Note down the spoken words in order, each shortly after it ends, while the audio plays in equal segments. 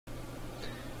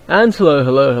And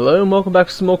hello, and welcome back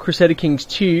to some more Crusader Kings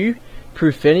 2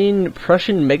 Pruthenian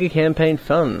Prussian Megacampaign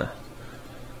fun.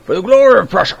 For the glory of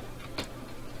Prussia!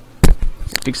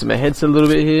 Fixing my headset a little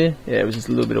bit here. Yeah, it was just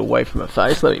a little bit away from my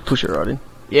face. Let me push it right in.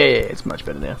 Yeah, it's much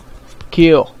better now.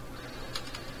 Kill.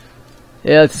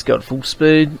 Yeah, let's just go at full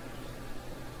speed.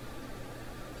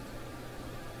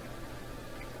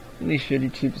 Only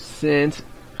 32%.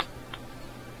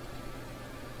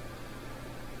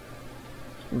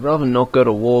 I'd rather not go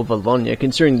to war with Bologna,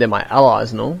 considering they're my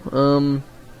allies and all.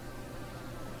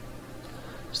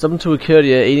 Stopping to a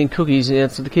courtier eating cookies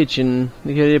outside the kitchen.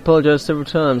 The courtier apologized several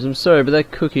times. I'm sorry, but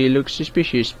that cookie looks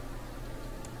suspicious.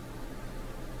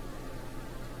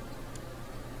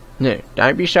 No,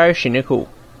 don't be so cynical.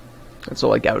 That's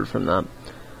all I gathered from that.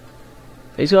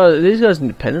 Are these guys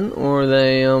independent, or are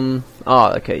they, oh,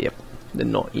 okay, yep. They're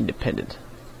not independent.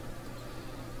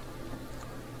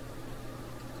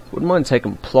 Wouldn't mind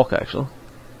taking Plock, actually.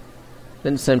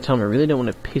 Then at the same time, I really don't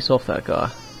want to piss off that guy.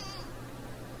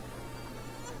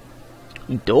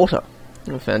 Daughter.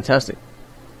 Oh, fantastic.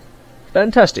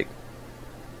 Fantastic.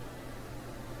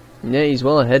 Yeah, he's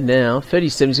well ahead now.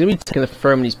 37. He's going to be taking the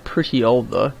throne when he's pretty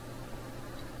old, though.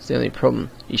 That's the only problem.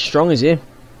 He's strong as he.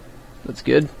 That's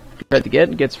good. Great to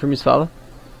get. Gets from his father.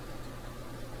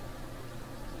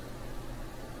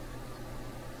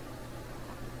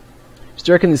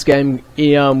 Do you reckon this game,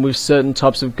 with certain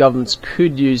types of governments,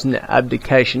 could use an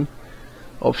abdication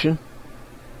option?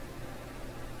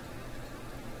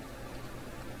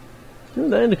 Who are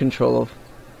they under control of?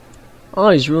 Oh,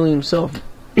 he's ruling himself.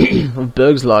 Of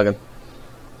Bergslagen.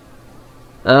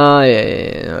 Ah,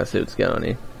 yeah, I see what's going on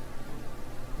here.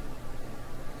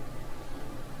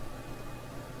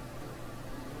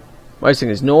 Wait a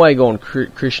second, is Norway going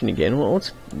Christian again?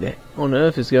 What on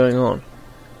earth is going on?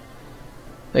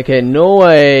 Okay,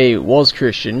 Norway was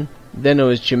Christian, then it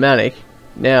was Germanic,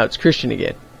 now it's Christian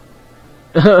again.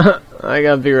 I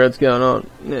can't figure out what's going on.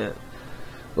 Yeah.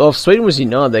 Well, if Sweden was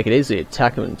united, they could easily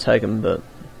attack them and take them, but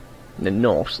they're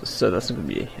not, so that's not going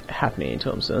to be happening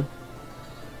anytime soon.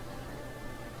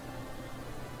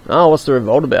 Oh, what's the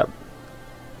revolt about?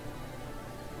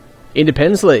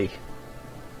 Independence League.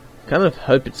 Kind of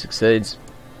hope it succeeds,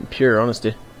 in pure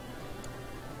honesty.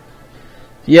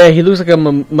 Yeah, he looks like a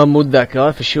Mahmud, that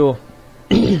guy, for sure.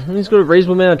 He's got a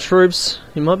reasonable amount of troops.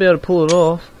 He might be able to pull it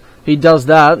off. If he does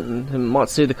that, he might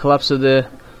see the collapse of the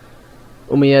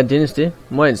Umayyad dynasty.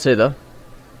 Wait and see, though.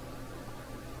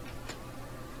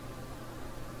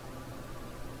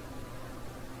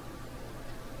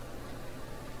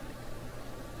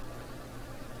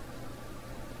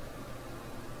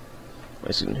 Wait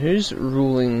a second, who's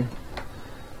ruling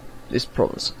this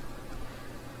province?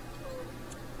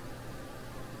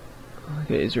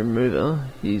 Okay, he's a remover.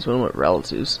 He's one of my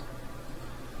relatives.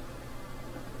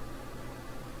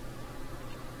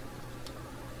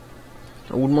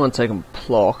 I wouldn't mind taking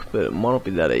Plock, but it might not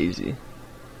be that easy.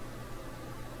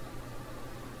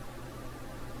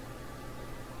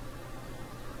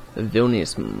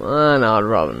 Vilnius. No, I'd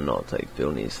rather not take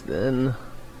Vilnius then.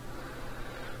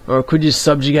 Or I could just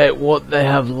subjugate what they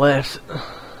have left.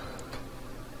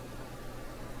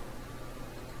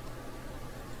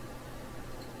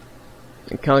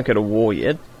 I can't go to war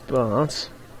yet, but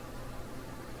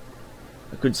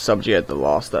I could subjugate the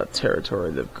last that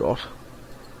territory they've got.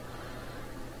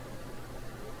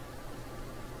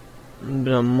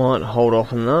 But I might hold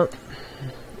off on that.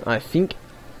 I think.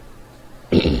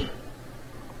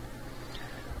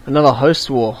 Another host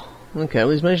war. Okay,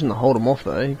 well he's managing to hold them off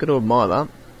though. You've got to admire that.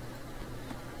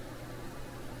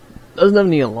 Doesn't have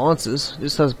any alliances.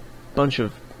 Just has a bunch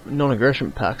of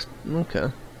non-aggression pacts.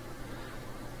 Okay.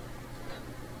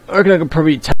 I reckon I could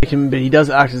probably take him, but he does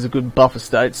act as a good buffer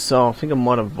state, so I think I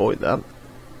might avoid that.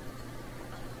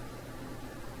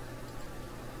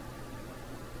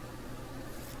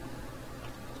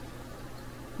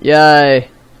 Yay!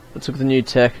 I took the new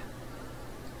tech.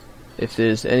 If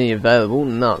there's any available,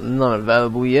 none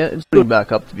available yet. It's building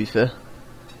back up, to be fair.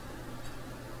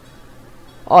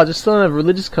 Oh, I just don't have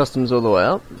religious customs all the way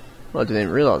up. I didn't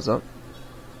even realise that.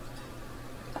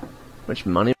 How much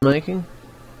money am I making?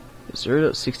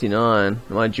 0.69.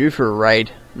 Am I due for a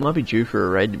raid? Might be due for a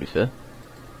raid, to be fair.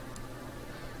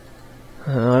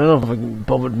 I don't know if I can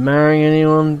bother marrying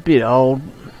anyone. Bit old.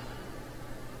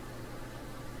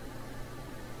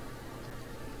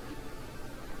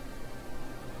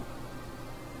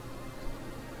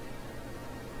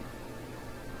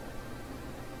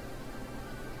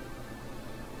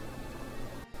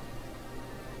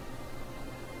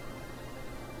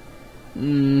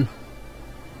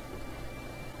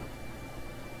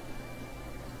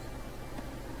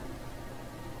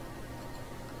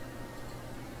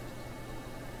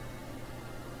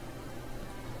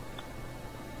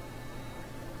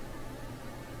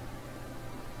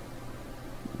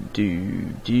 Okay,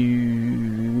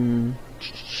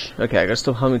 I gotta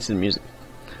stop humming to the music.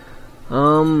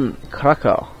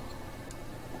 Krakow.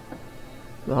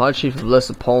 The High Chief of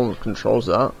Lesser Poland controls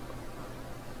that.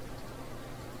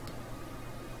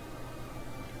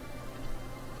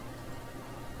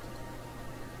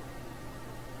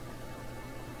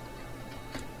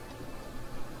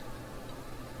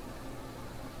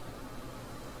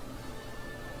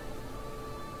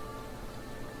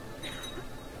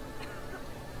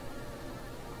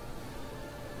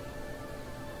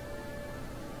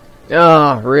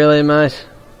 Oh, really, mate?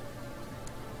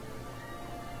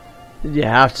 Did you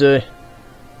have to?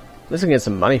 Let's get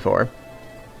some money for him.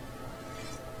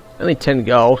 Only 10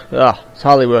 gold. Ah, it's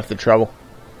hardly worth the trouble.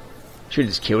 Should've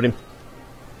just killed him.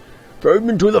 Throw him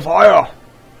into the fire!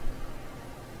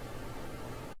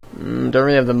 Don't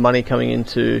really have the money coming in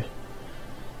to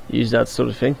use that sort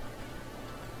of thing.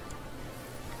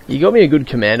 You got me a good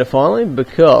commander finally,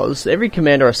 because every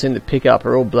commander I seem to pick up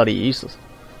are all bloody useless.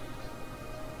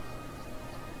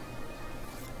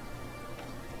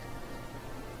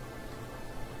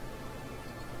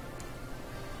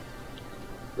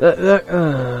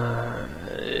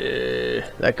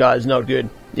 That guy's not good.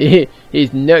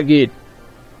 He's not good.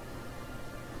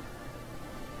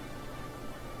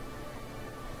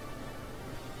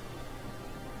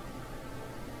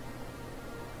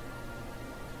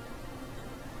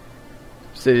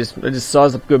 So I just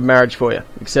sized up a good marriage for you.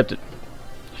 Accept it.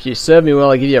 If you serve me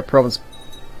well, I give you a province.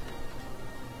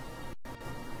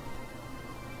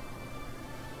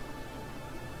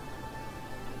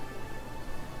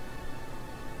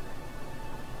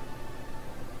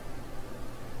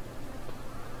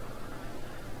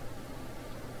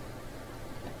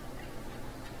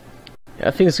 I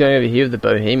think it's going over here with the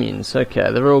Bohemians.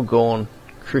 Okay, they're all gone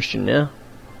Christian now.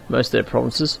 Most of their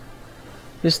provinces.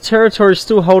 This territory is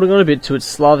still holding on a bit to its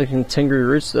Slavic and Tengri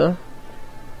roots though,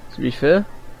 to be fair.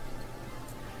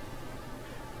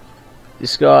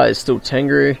 This guy is still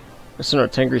Tengri. That's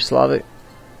not Tengri Slavic.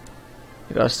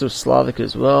 The guy's still Slavic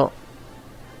as well.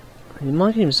 He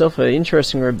might get himself an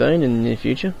interesting rebellion in the near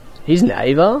future. He's an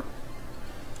Avar.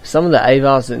 Some of the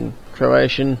Avars in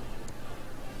Croatian.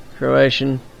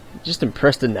 Just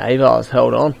impressed the Avars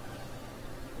held on.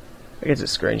 I guess a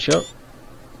screenshot.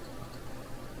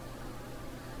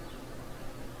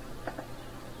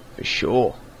 For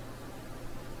sure.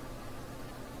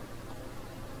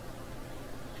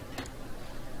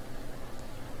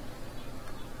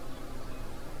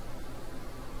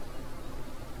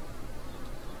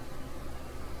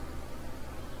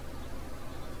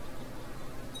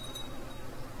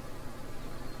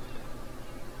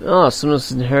 Oh,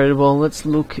 someone's inheritable. Let's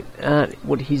look at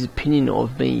what his opinion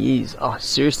of me is. Oh,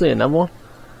 seriously? Another one?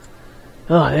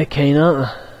 Oh, they're keen, aren't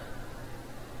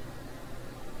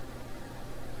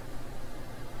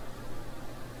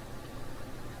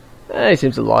they? He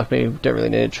seems to like me. Don't really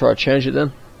need to try to change it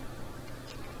then.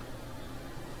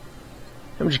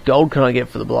 How much gold can I get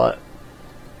for the blight?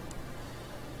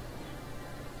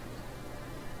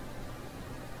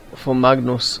 For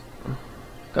Magnus.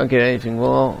 Can't get anything.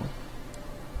 Well,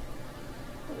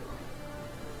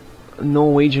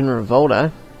 Norwegian revolt, eh?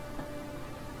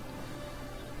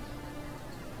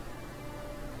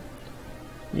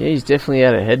 Yeah, he's definitely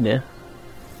out ahead now.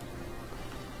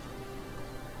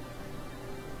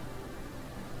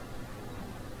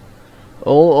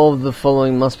 All of the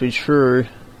following must be true.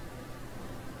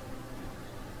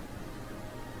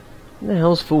 What the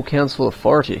hell's full council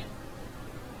authority?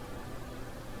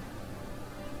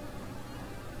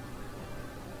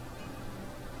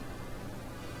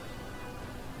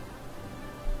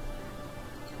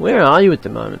 Where are you at the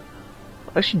moment?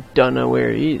 I actually don't know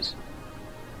where he is.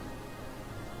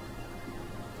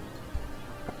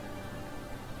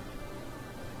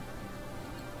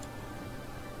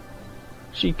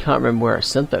 Actually can't remember where I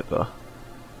sent that guy.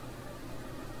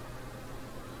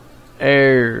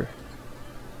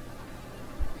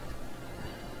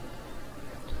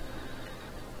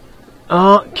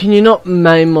 Can you not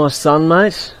maim my son,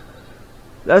 mate?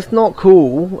 That's not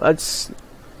cool. That's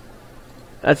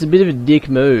a bit of a dick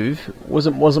move.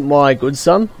 Wasn't my good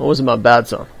son, or was it my bad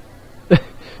son?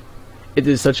 It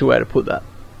is such a way to put that.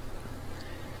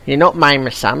 You're not maim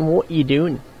my son. What are you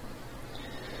doing?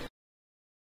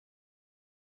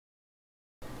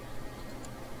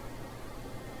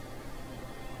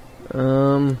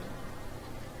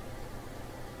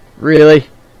 Really? You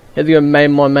had to go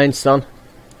maim my main son?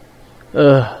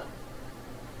 Ugh.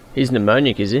 He's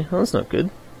pneumonic, is he? Oh, that's not good.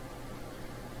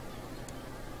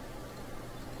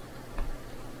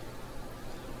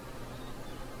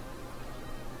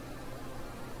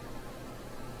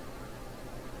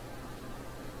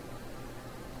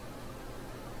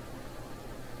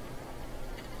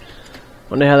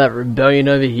 Wonder how that rebellion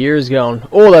over here is going.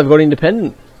 Oh, they've got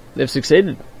independent. They've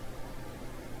succeeded.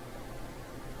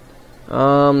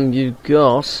 You've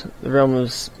got the realm of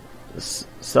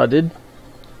Sadid.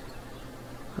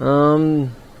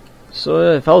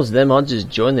 So if I was them, I'd just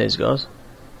join these guys.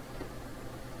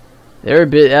 They're a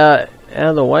bit out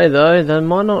of the way though. They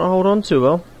might not hold on too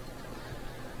well.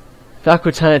 If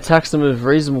Aquitaine attacks them with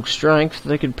reasonable strength,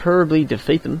 they could probably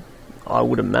defeat them, I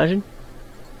would imagine.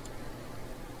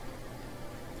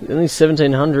 Only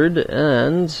 1700,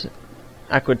 and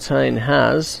Aquitaine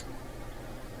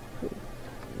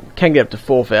can get up to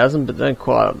 4,000, but they're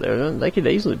quite up there. They could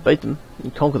easily beat them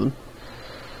and conquer them.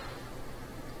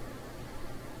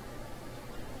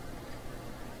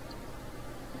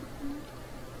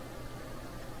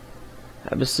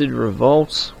 Abbasid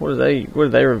revolt. What are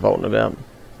they revolting about?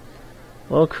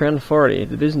 Well, Crown Authority.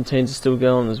 The Byzantines are still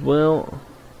going as well.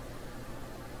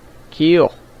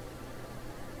 Kill.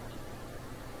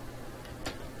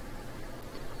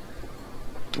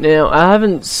 Now, I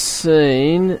haven't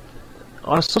seen...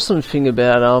 I saw something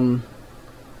about,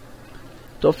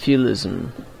 dot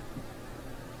feudalism.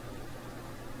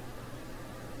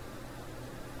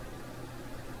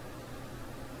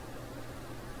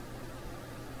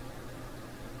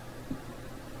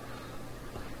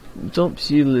 Dot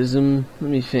feudalism, let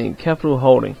me think. Capital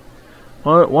holding.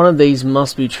 One of these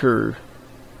must be true.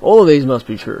 All of these must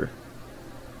be true.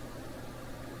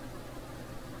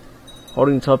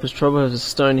 Holding type is trouble, has a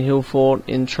stone hill fort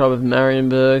in tribe of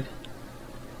Marienburg.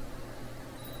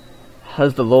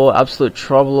 Has the law, absolute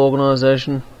tribal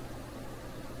organisation.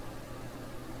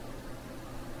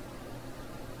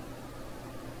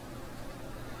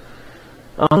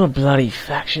 I'm a bloody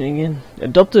faction again.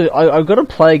 I've got to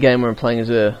play a game where I'm playing as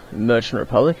a merchant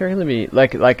republic. I reckon that'd be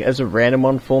like as a random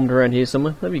one formed around here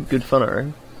somewhere. That'd be good fun, I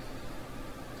reckon.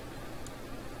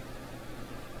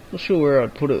 Not sure where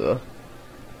I'd put it though.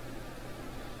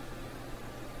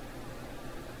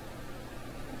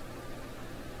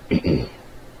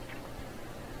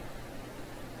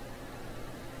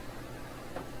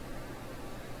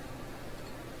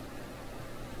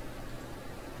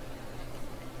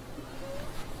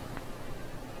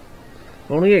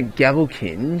 I want to get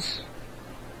Gavelkins.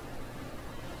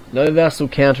 No vassal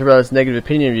counterbalance negative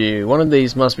opinion of you. One of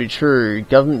these must be true.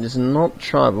 Government is not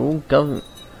tribal. Government.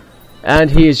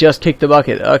 And he has just kicked the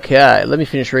bucket. Okay, let me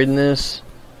finish reading this.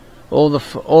 All the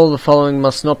following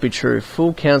must not be true.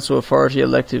 Full council authority,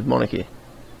 elective monarchy.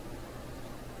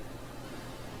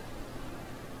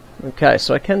 Okay,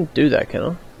 so I can do that, can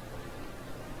I?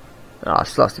 Ah, it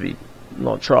still has to be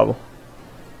not tribal.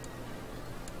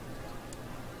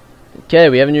 Okay,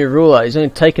 we have a new ruler. He's only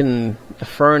taken the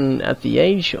throne at the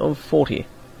age of 40.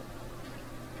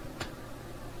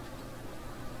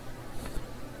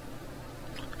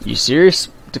 You serious?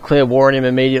 Declare war on him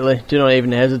immediately. Do not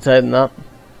even hesitate in that.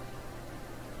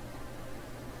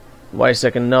 Wait a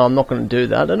second, no, I'm not going to do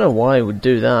that. I don't know why he would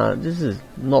do that. This is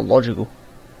not logical.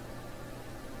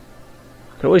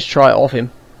 I could always try it off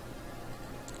him.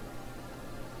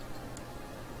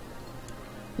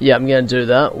 Yeah, I'm going to do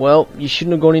that. Well, you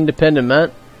shouldn't have gone independent,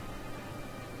 mate.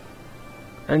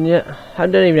 And yet, I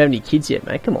don't even have any kids yet,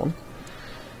 mate. Come on.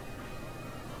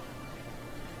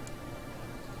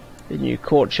 The new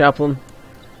court chaplain.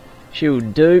 She will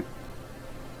do.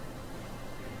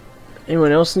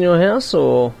 Anyone else in your house,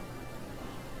 or...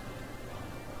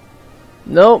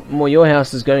 No, well, your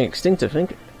house is going extinct, I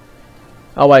think.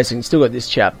 Oh, wait a second, still got this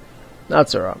chap.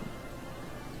 That's alright.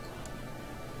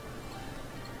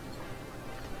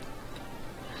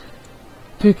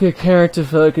 Pick a character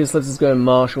focus, let's just go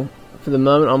martial. For the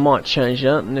moment, I might change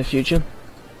that in the future.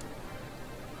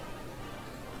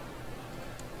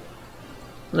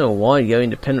 I don't know why he'd go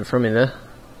independent from me there.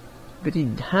 But he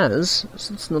has,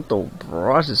 so it's not the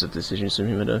brightest of decisions from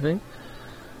him, I don't think.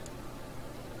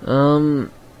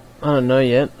 I don't know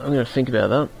yet. I'm going to think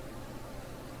about that.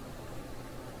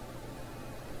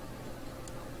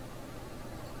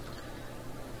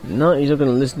 No, he's not going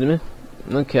to listen to me.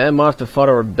 Okay, I might have to fight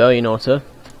a rebellion or two.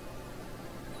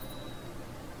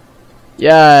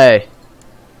 Yay!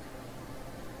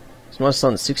 Is my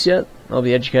son 6 yet? I'll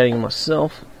be educating him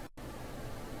myself.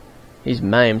 He's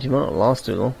maimed, he might not last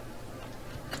too long.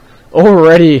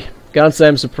 Already! Can't say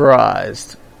I'm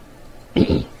surprised.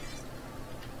 I'd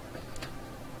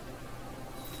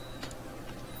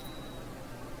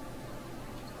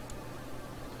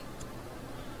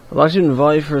like to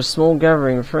invite you for a small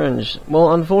gathering of friends.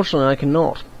 Well, unfortunately I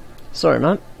cannot. Sorry,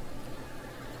 mate.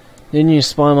 Your new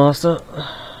spy master.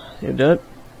 You do it.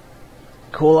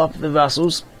 Call up the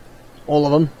vassals. All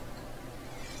of them.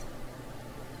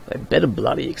 They better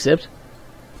bloody accept.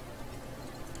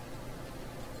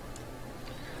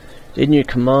 Did new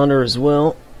commander as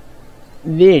well,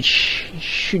 which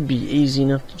should be easy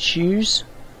enough to choose.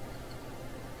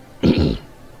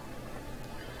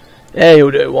 Yeah,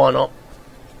 he'll do, why not?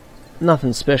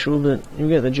 Nothing special, but he'll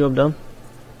get the job done.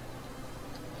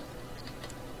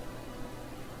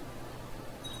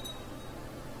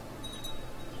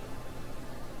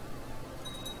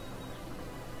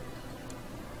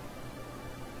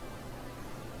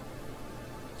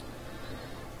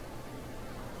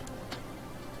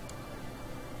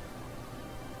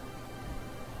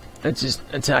 Let's just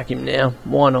attack him now.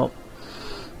 Why not?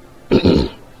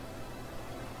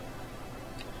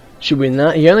 Should win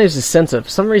that. He only has a centre. For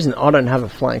some reason, I don't have a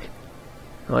flank.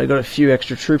 I got a few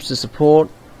extra troops to support.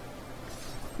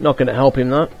 Not going to help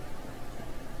him though.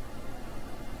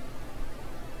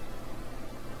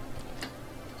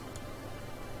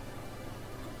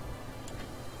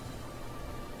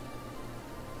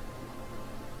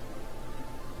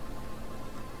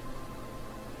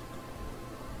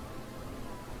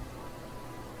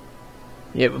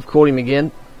 Yep, we've caught him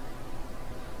again.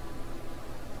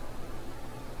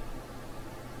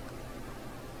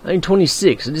 I think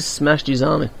 26, I just smashed his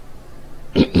army.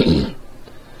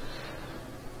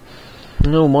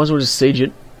 No, might as well just siege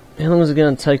it. How long is it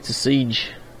going to take to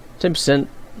siege? 10%.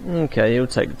 Okay, it'll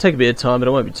take a bit of time, but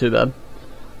it won't be too bad.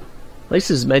 At least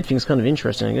this has made things kind of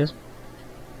interesting, I guess.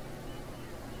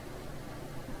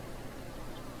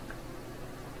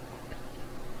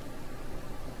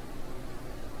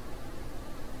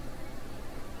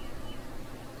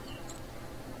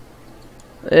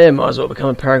 Yeah, might as well become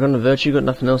a paragon of virtue, got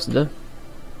nothing else to do.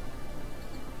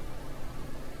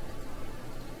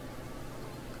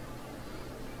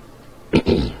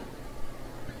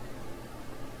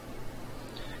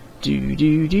 Do.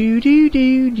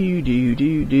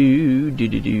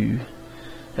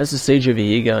 How's the siege over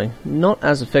here going? Not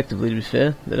as effectively, to be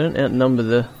fair. They don't outnumber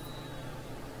the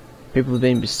people who've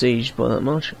been besieged by that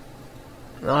much.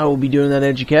 I will be doing that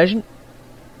education.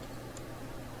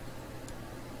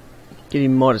 Get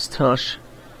him Midas touch.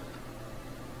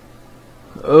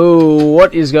 Oh,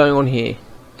 what is going on here?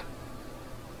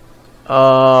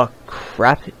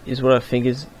 Crap is what I think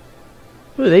is.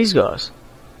 Who are these guys?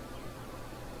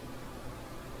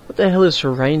 What the hell is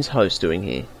Terrain's host doing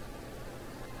here?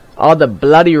 Oh, the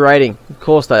bloody raiding. Of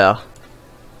course they are.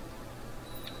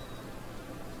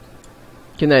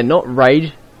 Can they not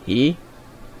raid here?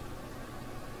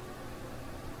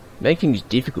 Make things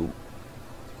difficult.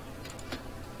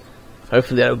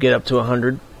 Hopefully that'll get up to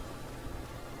 100.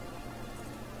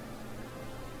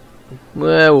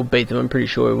 Well, we'll beat them, I'm pretty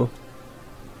sure we will.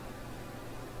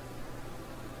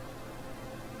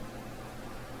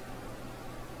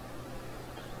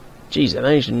 Jeez, I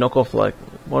managed to knock off like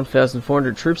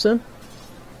 1,400 troops then?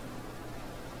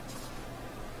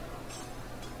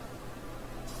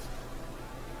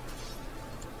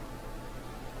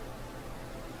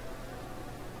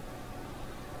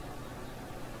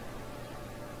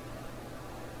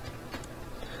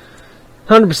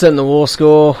 %, in the war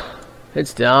score.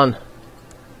 It's done.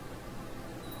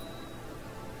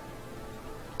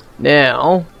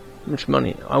 Now, how much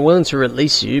money? I'm willing to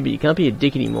release you, but you can't be a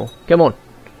dick anymore. Come on.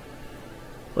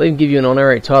 I'll even give you an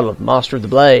honorary title of Master of the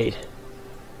Blade.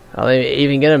 I'm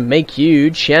even going to make you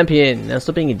champion. Now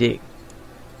stop being a dick.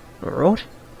 Alright?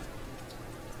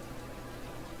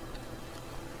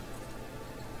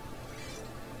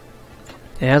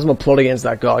 How's my plot against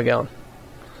that guy going?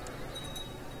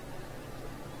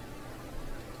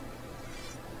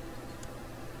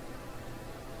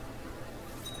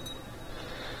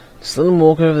 Just let him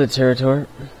walk over the territory.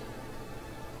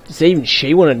 Does even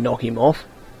she want to knock him off?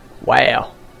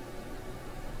 Wow.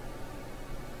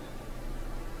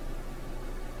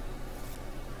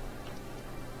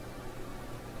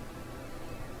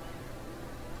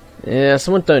 Yeah,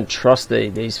 someone don't trust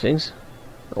these things.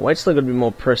 I'll wait till I got a bit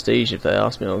more prestige. If they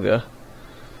ask me, I'll go.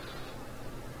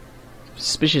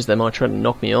 Suspicious they might try to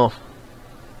knock me off.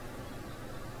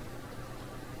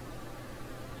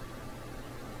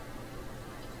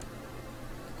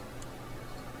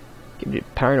 Get a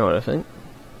bit paranoid, I think.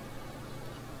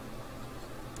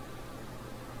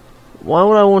 Why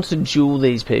would I want to duel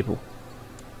these people?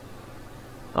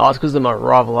 Oh, it's because they're my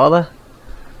rival, are they?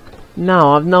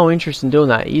 No, I've no interest in doing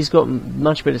that. He's got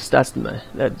much better stats than me.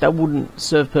 That wouldn't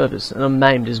serve purpose, and I'm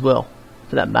maimed as well,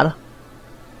 for that matter.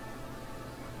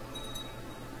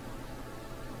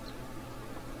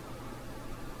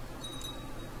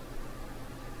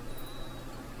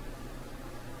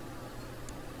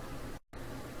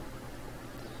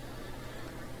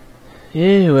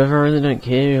 Yeah, whoever, I really don't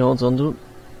care who holds on to it.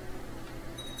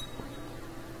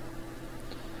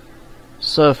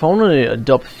 So if I want to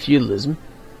adopt feudalism,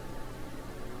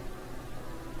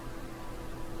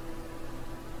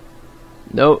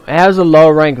 No, how's a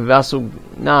lower rank vassal?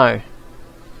 No.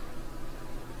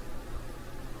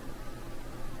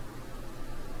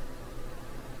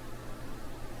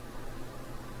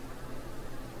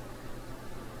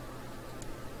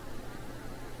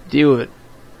 Deal with it.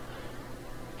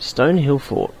 Stone Hill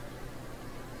Fort.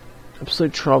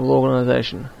 Absolute tribal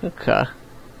organisation. Okay.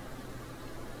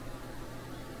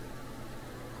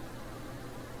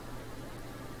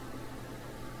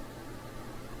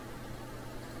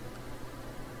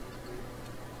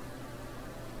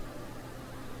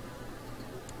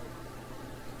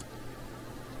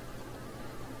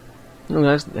 How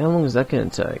long is that going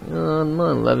to take?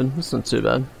 9/11. That's not too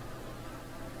bad.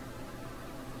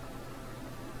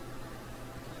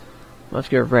 I'll have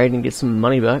to go raid and get some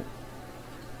money back.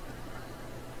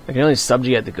 I can only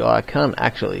subjugate the guy. I can't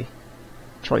actually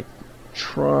try.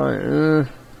 I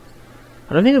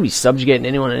don't think I'll be subjugating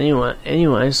anyone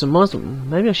anyway. So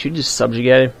maybe I should just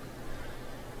subjugate him.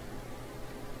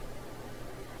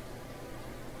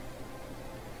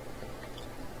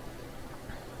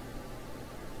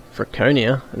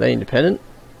 Franconia, are they independent?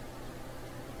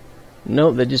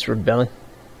 No, they're just rebelling.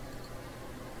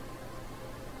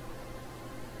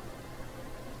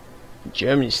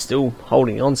 Germany's still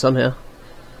holding on somehow.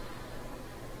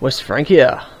 West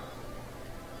Francia.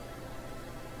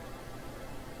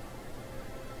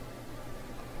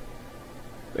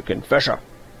 The Confessor.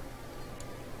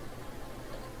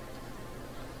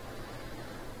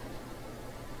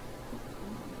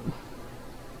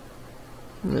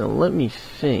 Now let me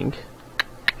think.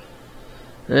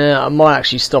 I might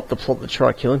actually stop the plot to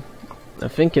try kill him. I'm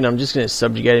thinking I'm just going to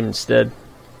subjugate him instead.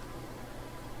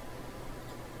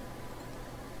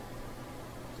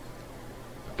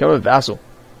 Become a vassal.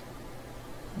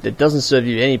 That doesn't serve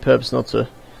you any purpose not to.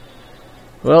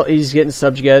 Well, he's getting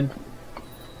subjugated.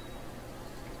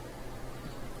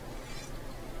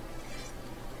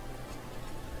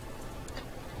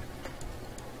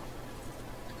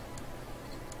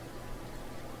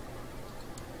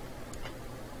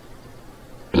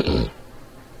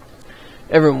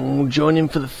 Everyone will join in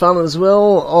for the fun as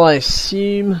well, I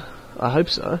assume. I hope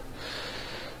so.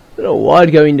 I don't know why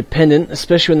I'd go independent,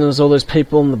 especially when there's all those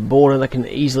people on the border that can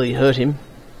easily hurt him.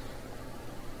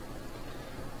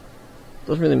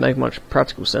 Doesn't really make much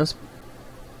practical sense.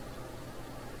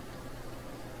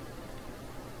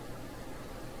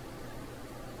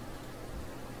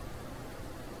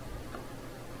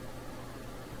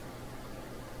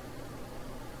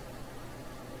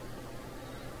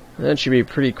 That should be a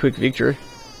pretty quick victory.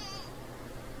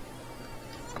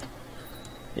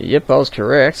 Yep, I was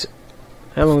correct.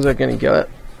 How long is that going to go at?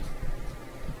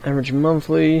 Average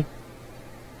monthly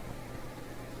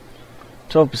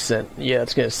 12%. Yeah,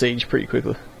 it's going to siege pretty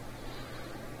quickly.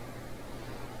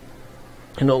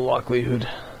 In all likelihood.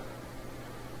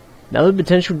 Another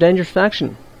potential dangerous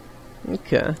faction.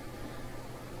 Okay.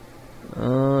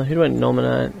 Who do I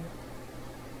nominate?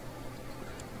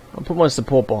 I'll put my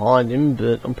support behind him,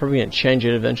 but I'm probably going to change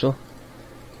it eventually.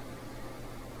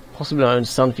 Possibly my own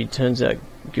son if he turns out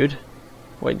good.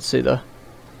 Wait and see though.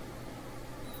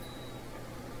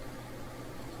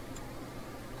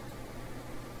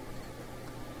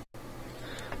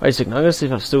 Wait a second, I gotta see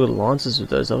if I've still got alliances with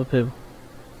those other people.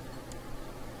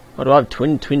 Oh, do I have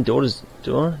twin daughters?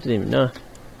 Do I? Didn't even know.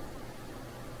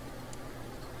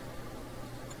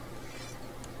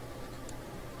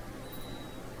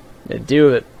 Yeah, deal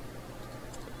with it.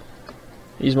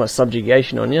 Use my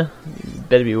subjugation on you.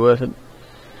 Better be worth it.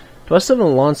 Do I still have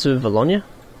an alliance with Valonia?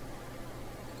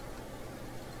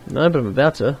 No, but I'm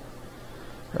about to.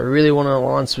 I really want an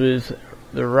alliance with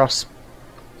the Russ.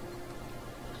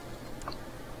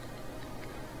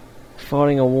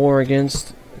 Fighting a war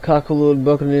against Kakalud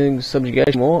Buccaneering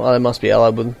Subjugation War. Oh, they must be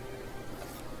allied with them.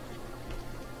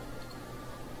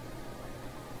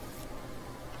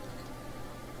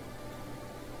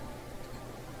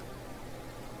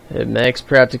 It makes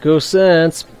practical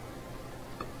sense.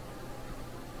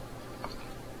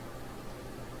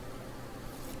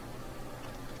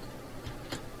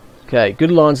 Okay, good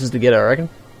alliances to get, I reckon.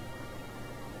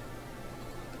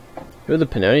 Who are the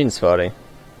Pannonians fighting?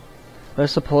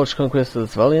 Where's the Polish conquest of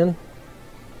the Svallian?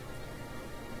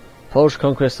 Polish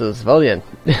conquest of the Svallian.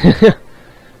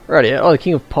 Right, yeah. Oh, the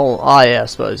King of Poland. Ah, yeah, I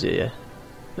suppose, yeah.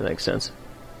 That makes sense.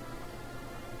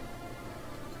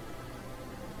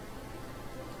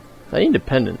 They're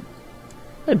independent.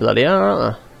 They bloody are,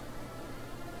 aren't they?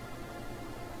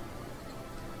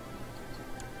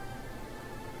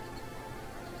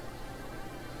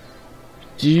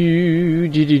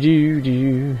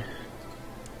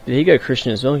 Did he go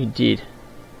Christian as well? He did.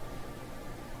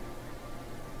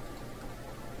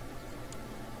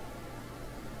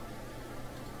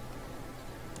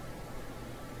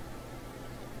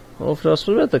 Orthodox.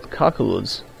 What about the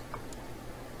Kakaloods?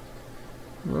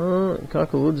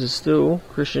 Kakaloods is still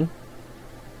Christian.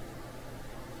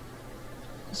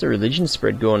 What's the religion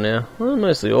spread going now? Well,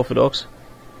 mostly Orthodox.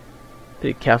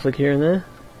 Bit Catholic here and there.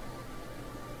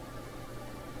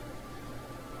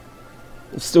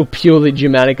 It's still purely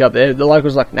Germanic up there. The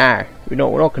locals like, nah, we're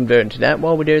not converting to that.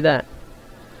 Why would we do that?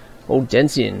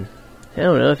 Waldensian.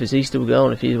 How on earth is he still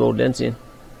going if he's Waldensian?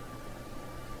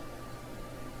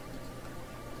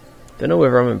 Don't know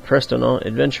whether I'm impressed or not.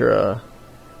 Adventurer.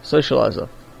 Socializer.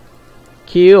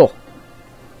 Kill.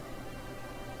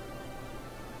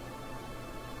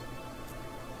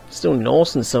 Still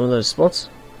Norse in some of those spots.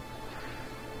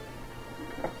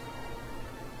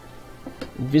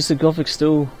 Visigothic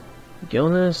still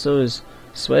going there, so is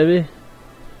Swabie.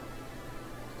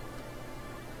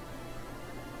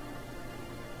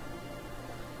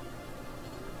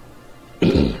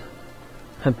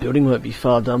 That building won't be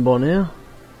far done by now.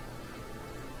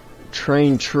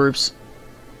 Train troops.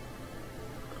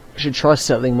 I should try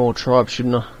settling more tribes,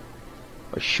 shouldn't I?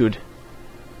 I should.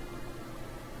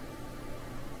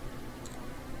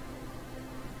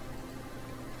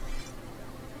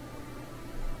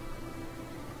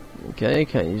 Okay,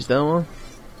 can't use that one.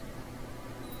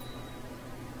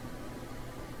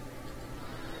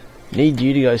 Need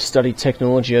you to go study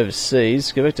technology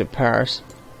overseas. Go back to Paris.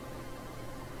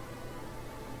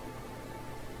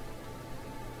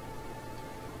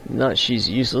 No, she's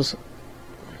useless.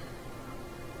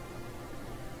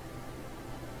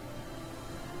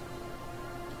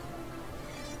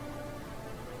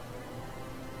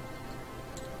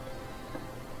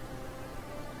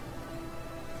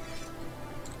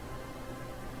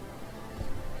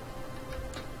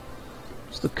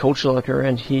 What's the culture like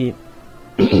around here?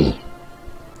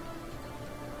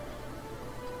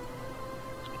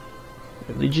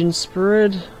 Religion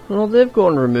spread? Well, they've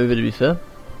gone and removed it, to be fair.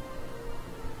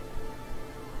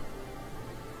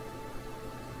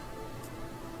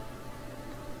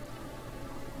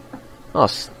 Oh,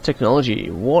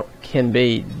 technology. What can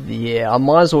be? Yeah, I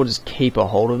might as well just keep a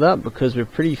hold of that because we're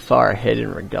pretty far ahead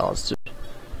in regards to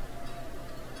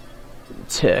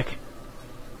tech.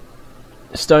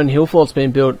 Stone Hill Fort's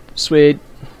been built. Sweet.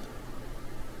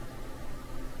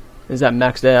 Is that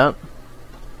maxed out?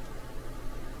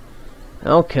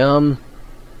 I'll come.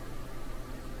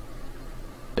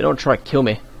 But don't try to kill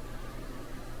me.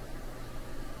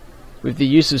 With the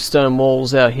use of stone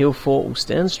walls, our hill fort will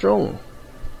stand strong.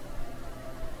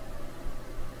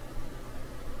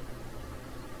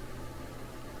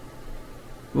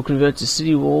 We'll convert to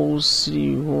city walls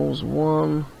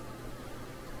 1.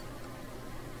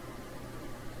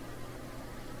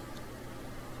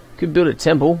 Could build a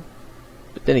temple,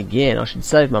 but then again I should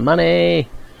save my money.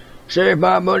 Save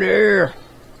my money!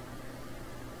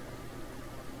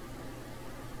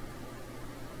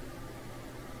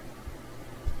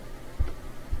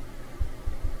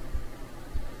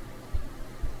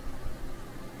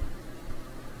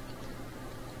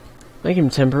 Make him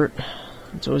temperate.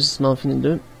 It's always a smart thing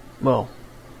to do. Well,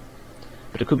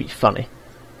 but it could be funny.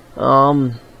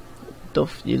 Doff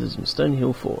Yearlism, Stone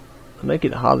Hill Fort. I make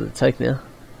it harder to take now.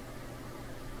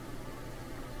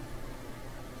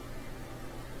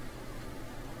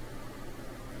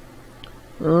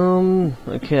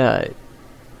 Okay.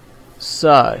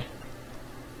 So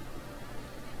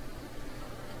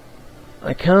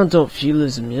I can't adopt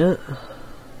feudalism yet.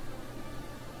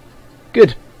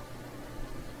 Good.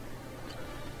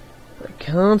 I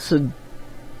can't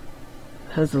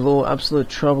has the law absolute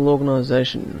trouble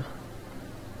organization.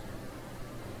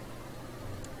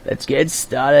 Let's get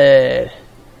started.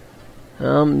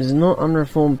 Is not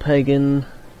unreformed pagan.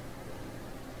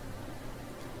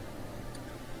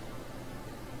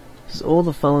 Says all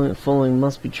the following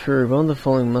must be true. One of the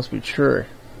following must be true.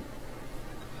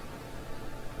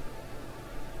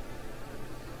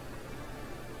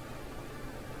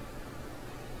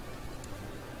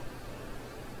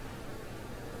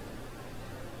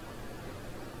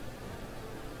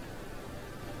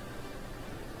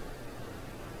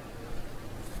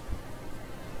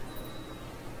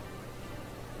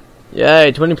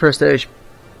 Yay, 20 prestige.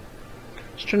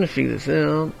 Just trying to figure this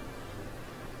out.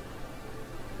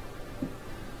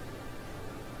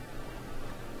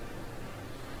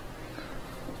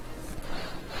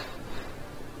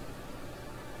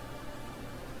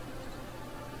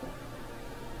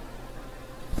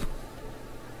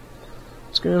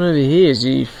 What's going on over here? Is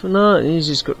he... No, he's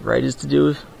just got raiders to deal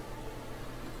with.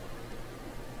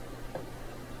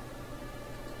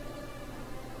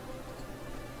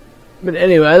 But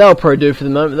anyway, that'll probably do for the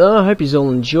moment though. I hope you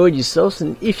all enjoyed yourselves,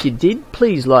 and if you did,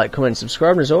 please like, comment,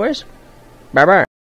 subscribe, and as always, bye bye.